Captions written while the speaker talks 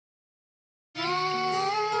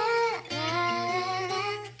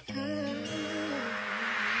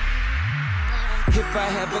If I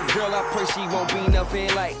have a girl, I pray she won't be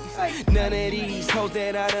nothing like none of these hoes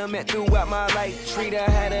that I done met throughout my life. Treat her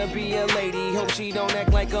how to be a lady, hope she don't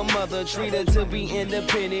act like a mother. Treat her to be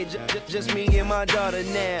independent, just me and my daughter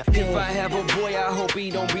now. If I have a boy, I hope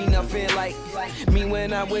he don't be nothing like me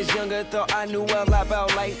when I was younger, thought I knew a lot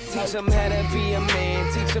about life. Teach him how to be a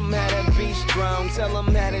man, teach him how to be strong, tell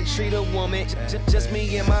him how to treat a woman, just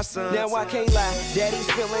me and my son. Now I can't lie, daddy's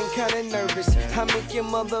feeling kinda nervous. I make your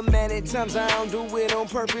mother mad at times, I don't do it on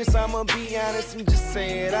purpose. I'ma be honest and just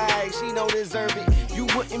say it, alright, she don't deserve it. You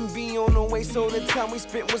wouldn't be on the way, so the time we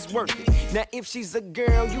spent was worth it. Now if she's a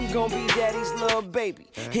girl, you gon' be daddy's little baby.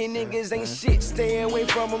 And niggas ain't shit, stay away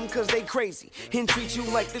from them cause they crazy. And treat you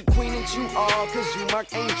like the queen that you are, cause you my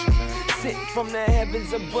angel. Sent from the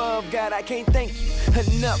heavens above, God, I can't thank you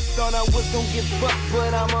enough. Thought I was gon' give up,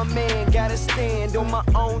 but I'm a man. Gotta stand on my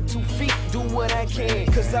own 2 feet, do what I can.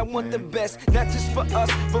 Cause I want the best, not just for us,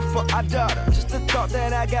 but for our daughter. Just the thought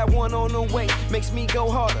that I got one on the way makes me go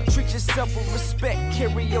harder. Treat yourself with respect,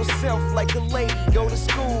 carry yourself like a lady. Go to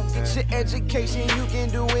school, get your education, you can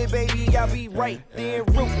do it, baby. I'll be right there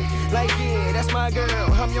rooting, like yeah, that's my girl.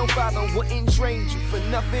 I'm your father, wouldn't trade you for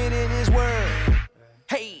nothing in this world.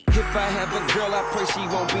 Hey, if I have a girl, I pray she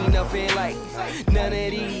won't be nothing like none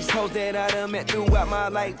of these hoes that I done met throughout my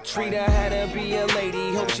life. Treat her how to be a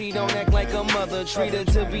lady, hope she don't act like a mother. Treat her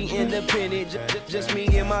to be independent, just me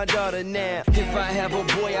and my daughter now. If I have a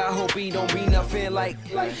boy, I hope he don't be nothing like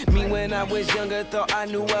me when I was younger, thought I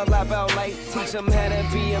knew a lot about life. Teach him how to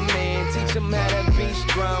be a man, teach him how to be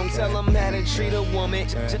strong, tell him how to treat a woman,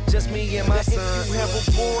 just me and my son. If you have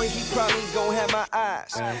a boy, he probably gon' have my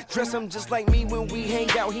eyes. Dress him just like me when we hang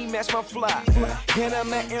out, he match my fly. And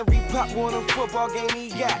I'm at every pop on a football game he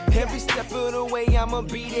got. Every step of the way I'ma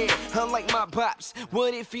be there, unlike my pops.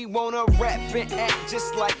 What if he wanna rap and act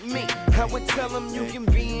just like me? I would tell him you can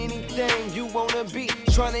be anything you wanna be.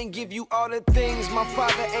 Tryna give you all the things my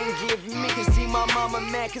father ain't give me. Can see my mama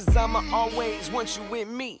mad cause I'ma always want you with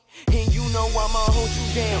me. And you know I'ma hold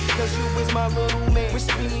you down cause you was my little man. Wish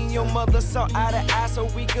me and your mother saw eye to eye so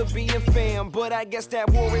we could be a fam. But I guess that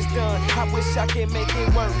war is done, I wish I could make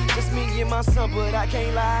it work. Just me and my son, but I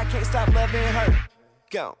can't lie, I can't stop loving her.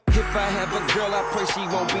 Go. If I have a girl, I pray she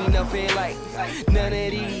won't be nothing like none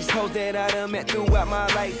of these hoes that I done met throughout my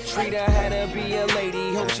life. Treat her how to be a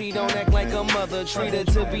lady, hope she don't act like a mother. Treat her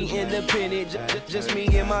to be independent, just me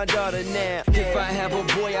and my daughter now. If I have a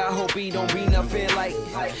boy, I hope he don't be nothing like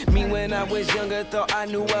me when I was younger, thought I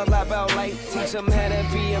knew a lot about life. Teach him how to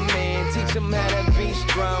be a man, teach him how to be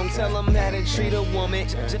strong, tell him how to treat a woman,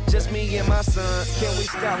 just me and my son. Can we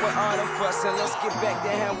stop with all the fuss and let's get back to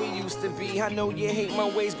how we used to be? I know you hate my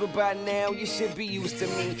ways, but by now you should be used to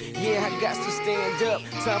me. Yeah, I got to stand up,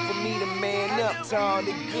 time for me to man up. To all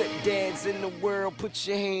the good dads in the world, put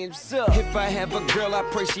your hands up. If I have a girl, I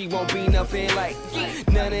pray she won't be nothing like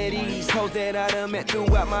none of these hoes that I done met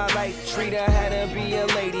throughout my life. Treat her how to be a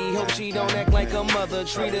lady, hope she don't act like a mother.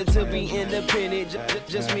 Treat her to be independent,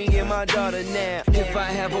 just me and my daughter now. If I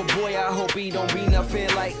have a boy, I hope he don't be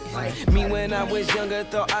nothing like me when I was younger,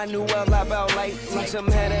 thought I knew a lot about life. Teach him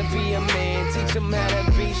how to be a man, teach him how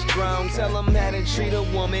to be strong, tell him how to treat a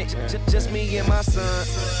woman, just me and my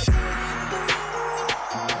son.